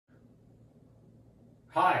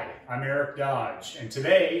Hi, I'm Eric Dodge, and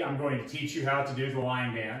today I'm going to teach you how to do the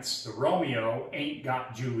line dance, the Romeo Ain't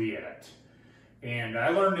Got Juliette. And I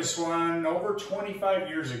learned this one over 25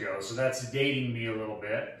 years ago, so that's dating me a little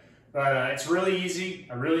bit. But it's really easy,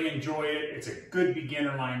 I really enjoy it, it's a good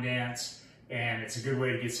beginner line dance, and it's a good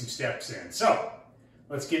way to get some steps in. So,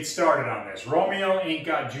 let's get started on this. Romeo Ain't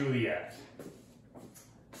Got Juliette.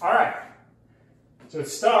 Alright, so it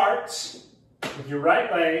starts with your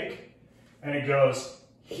right leg, and it goes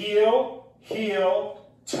heel, heel,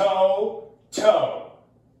 toe, toe.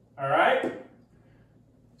 All right?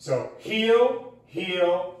 So heel,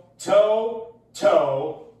 heel, toe,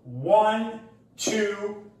 toe. 1,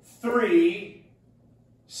 2, 3.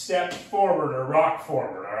 Step forward or rock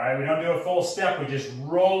forward. All right? We don't do a full step. We just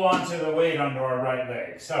roll onto the weight onto our right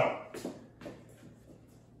leg. So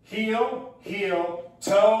heel, heel,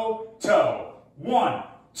 toe, toe. 1,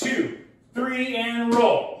 2, 3, and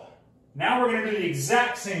roll. Now we're going to do the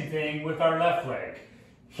exact same thing with our left leg.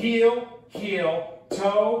 Heel, heel,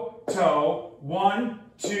 toe, toe. 1,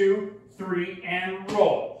 2, 3, and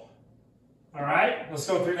roll. All right, let's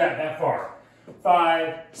go through that far.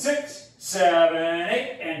 5, 6, 7,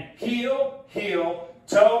 8, and heel, heel,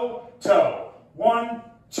 toe, toe. 1,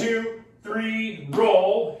 2, 3,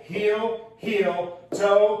 roll. Heel, heel,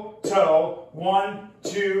 toe, toe. 1,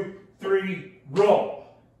 2, 3, roll.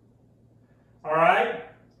 All right?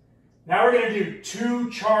 Now we're going to do 2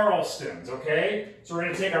 Charlestons, okay? So we're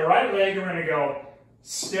going to take our right leg and we're going to go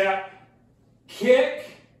step,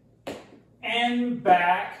 kick, and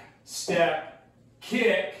back, step,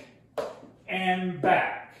 kick, and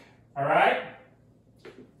back. All right?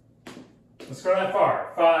 Let's go that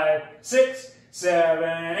far. 5, 6, 7,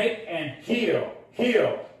 8, and heel,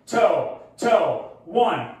 heel, toe, toe.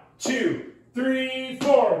 1, 2, 3,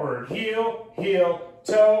 forward. Heel, heel,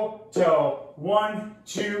 toe, toe. 1,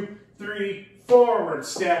 2, 3, forward,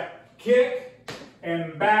 step, kick,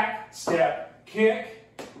 and back, step, kick,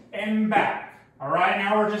 and back. All right,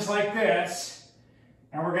 now we're just like this,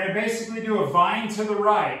 and we're going to basically do a vine to the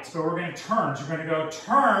right, but we're going to turn. So we're going to go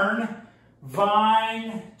turn,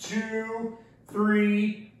 vine, 2,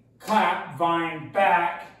 3, clap, vine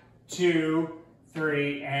back, 2,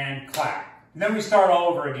 3, and clap. And then we start all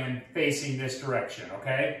over again facing this direction,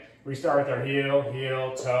 okay? We start with our heel,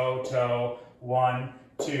 heel, toe, toe, 1,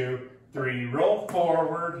 2, 3, roll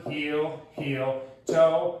forward, heel, heel,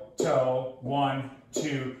 toe, toe, 1,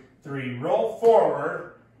 2, 3, roll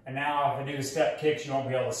forward. And now if I do the step kicks, you won't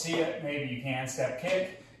be able to see it. Maybe you can. Step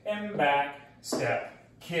kick, and back, step,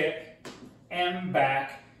 kick, and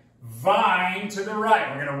back, vine to the right.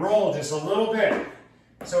 We're going to roll just a little bit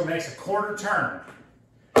so it makes a quarter turn.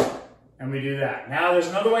 And we do that. Now there's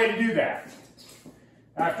another way to do that.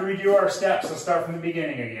 After we do our steps, let's start from the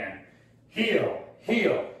beginning again. Heel,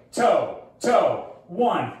 heel, toe, toe.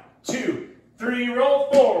 1, 2, 3,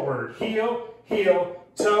 roll forward. Heel, heel,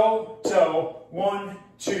 toe, toe. 1,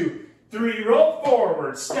 2, 3, roll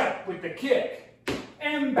forward. Step with the kick.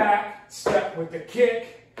 And back, step with the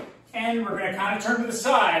kick. And we're going to kind of turn to the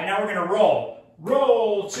side. Now we're going to roll.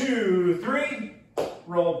 Roll, 2, 3.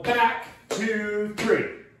 Roll back, 2, 3.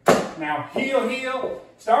 Now heel, heel,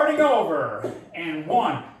 starting over. And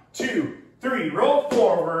 1, 2, 3, roll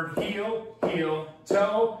forward. Heel, heel,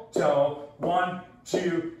 toe, toe. 1,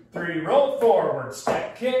 2, 3, roll forward.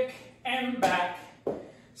 Step, kick, and back.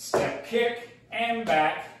 Step, kick, and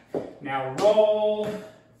back. Now roll.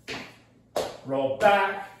 Roll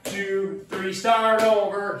back. 2, 3, start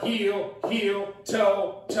over. Heel, heel,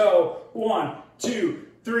 toe, toe. 1, 2,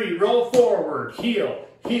 3, roll forward. Heel,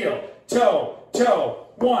 heel, toe, toe.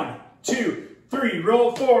 1, 2, 3,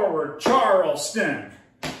 roll forward. Charleston.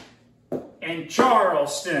 And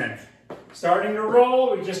Charleston. Starting to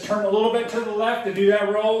roll, we just turn a little bit to the left to do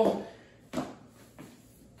that roll.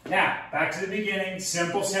 Now, back to the beginning,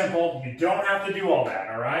 simple, simple. You don't have to do all that,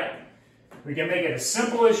 all right? We can make it as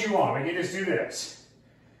simple as you want. We can just do this.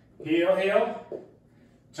 Heel, heel,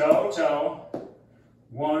 toe, toe.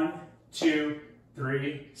 1, 2,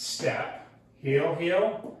 3, step. Heel,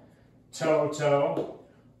 heel, toe, toe.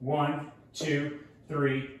 1, 2,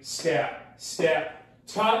 3, step, step,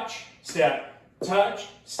 touch, step, touch,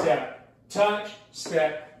 step, touch,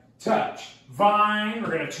 step, touch. Vine, we're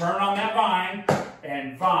going to turn on that vine,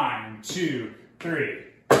 and vine, 2, 3.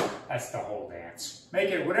 That's the whole dance. Make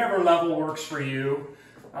it whatever level works for you.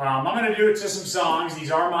 I'm going to do it to some songs. These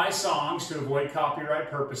are my songs to avoid copyright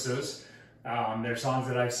purposes. They're songs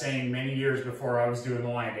that I've sang many years before I was doing the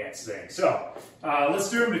line dance thing. So, let's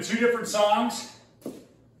do them to 2 different songs.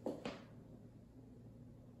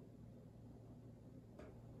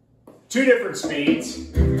 2 different speeds.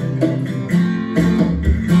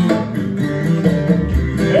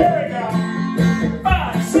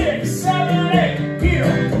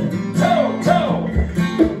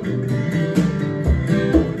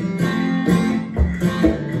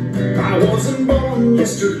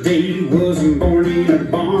 city, wasn't born in a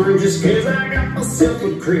barn. Just 'cause I got myself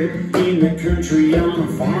a crib in the country on a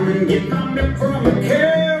farm, and get my milk from a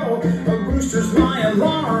cow. A rooster's my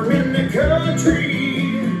alarm in the country.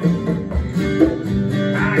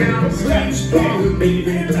 I got a sledge-dog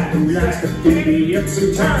baby who likes to pick me up.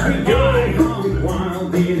 Sometimes we go home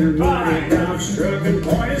wild in her money dog struck and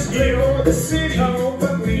point us for the city,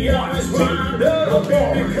 but we always wind up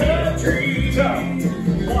in the country.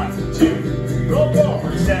 1, 2, go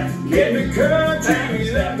forward, step. In the country,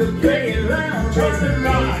 we love to play it loud. Trust the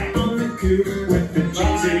ride on the coop with the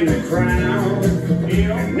chicks in the crowd.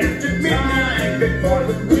 And after midnight, before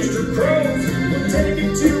the rooster crows, we'll take you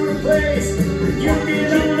to a place where you can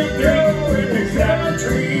only go in the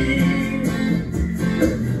country.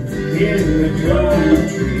 In the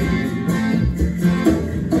country.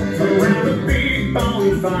 Around a big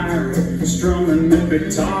bonfire, strumming the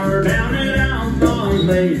guitar down at Outlaw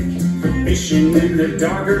Lake. Fishing in the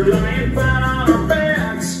dark or lying flat on our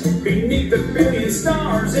backs beneath the billion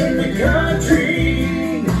stars in the country.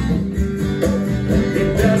 It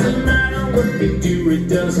doesn't matter what we do, it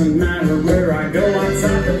doesn't matter where I go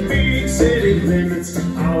outside the big city limits.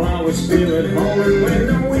 I'll always feel at home, and when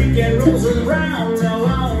the weekend rolls around, there'll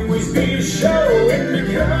always be a show in the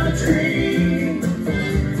country.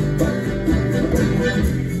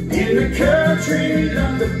 In the country, we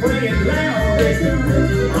love to play it loud. Raise the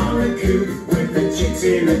roof on the coop with the chicks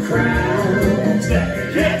in the crowd.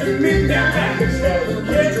 After midnight, before the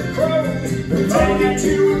rooster crows, we'll take you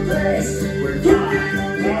to a place where you can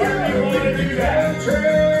only go in the country.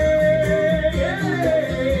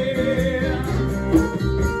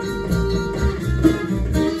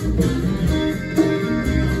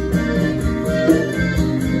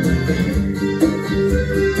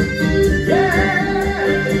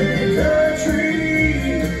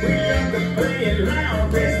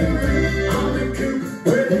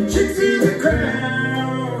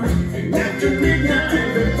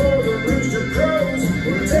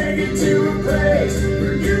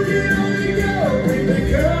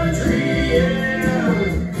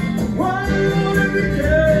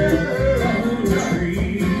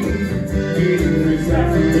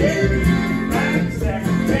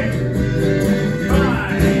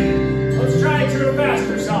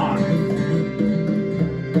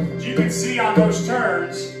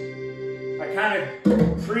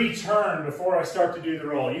 Pre-turn before I start to do the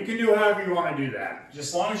roll. You can do however you want to do that, just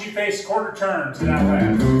as long as you face quarter turn to that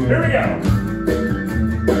left. Here we go.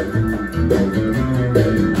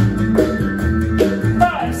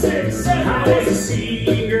 5, 6, 7, 8. I was a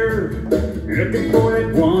singer looking for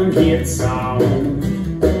that one-hit song,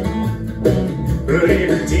 but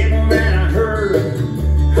every demo that I heard,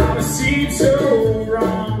 I was seemed so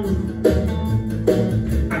wrong.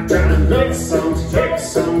 I tried love songs,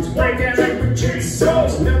 text songs, breaking up with chase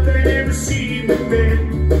songs, nothing ever seemed to fit.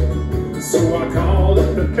 So I called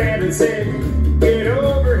up the band and said, get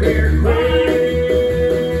over here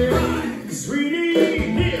quick, 'cause we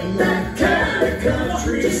need that kind of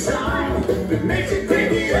country song that makes it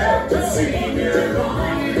cranky up and sing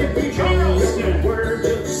along. And if you don't know the words,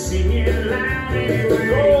 you'll just sing it loud anyway.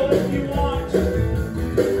 Roll if you want.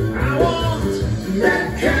 I want that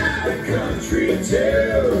kind of country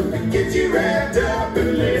tune that gets you wrapped up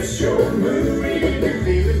and lifts your mood. And if you're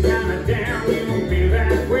feeling kind of down, you won't feel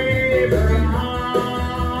that way for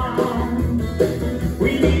long. We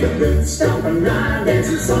need a good stomping rhyme,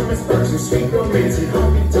 dancing song that sparks some sweet romance and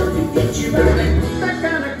honky-tonk get you out in that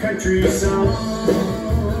kind of country song.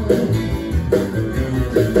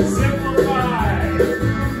 Simplify.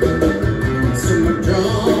 So my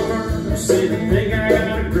drummer said, I think I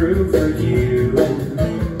got a groove for you.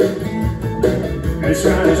 Let's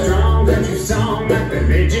write a strong country song like the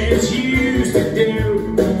legends used to do.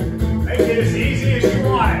 Make it as easy as you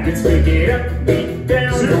want. Let's pick it up, beat it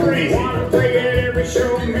down. Super easy. Wanna play it every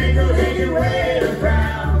show, make her hang your head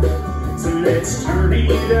around. So let's turn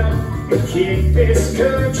it up and kick this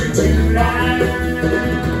country tonight.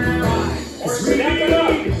 Or step it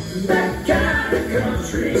up. That kind of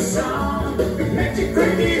country song that makes you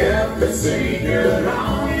crank it up and sing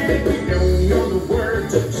along. And if you don't know the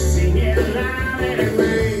words, just sing it loud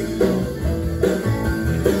anyway.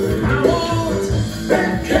 I want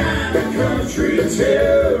that kind of country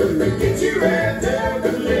tune that gets you wrapped up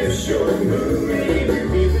and lifts your mood. And if you're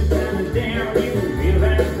feeling kind of down, you won't feel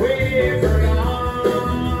that way for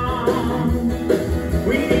long.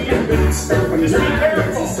 We need a good stomping rhyme,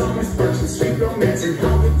 a song that sparks some sweet romance and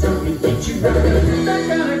honky-tonk and get you rockin' that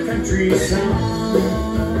kind of country song.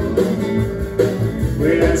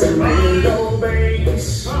 With some low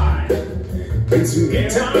bass and some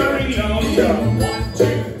guitar. 1, 2,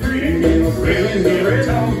 3, and it'll bring me right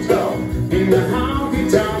on top.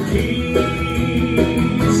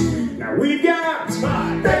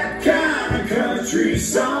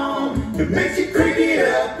 It makes you crank it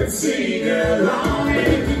up and sing along. And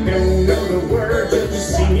if you don't know the words, you'll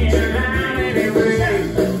just sing it out anyway.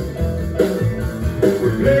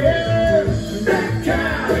 We're playing that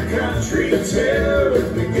kind of country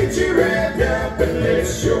tune to get you revved up and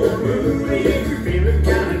lift your mood. And if you're feeling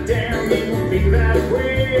kind of down, it won't be that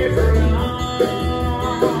way for long.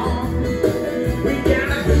 We got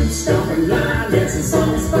a boot stomping, line dancing,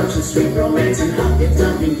 songs, function, sweet romance, and honky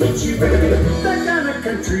tonk and get you ready. That kind of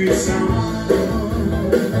country song.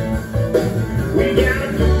 We got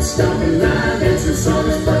a boot stomping, line dancing,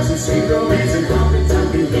 songs, function, sweet romance, and honky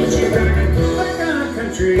tonk and get you ready. That kind of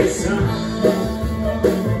country song.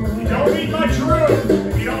 You don't need much room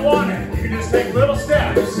if you don't want it. You can just take little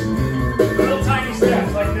steps. Little tiny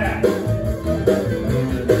steps like that.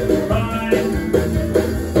 Fine.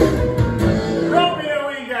 Romeo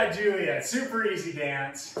ain't got Juliette. Super easy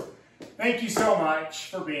dance. Thank you so much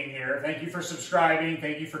for being here. Thank you for subscribing.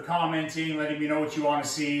 Thank you for commenting, letting me know what you want to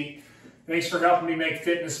see. Thanks for helping me make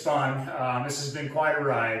fitness fun. This has been quite a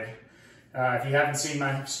ride. If you haven't seen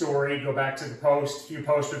my story, go back to the post, a few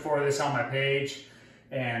posts before this on my page,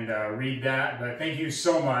 and read that. But thank you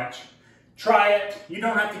so much. Try it. You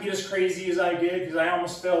don't have to get as crazy as I did, because I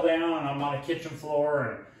almost fell down and I'm on a kitchen floor,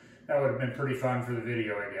 and that would have been pretty fun for the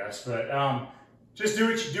video, I guess. But just do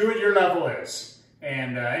what your level is.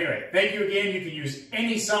 And anyway, thank you again. You can use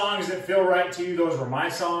any songs that feel right to you. Those were my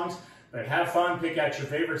songs. But have fun. Pick out your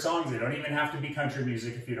favorite songs. They don't even have to be country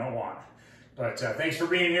music if you don't want. But thanks for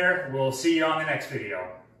being here. We'll see you on the next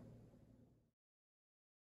video.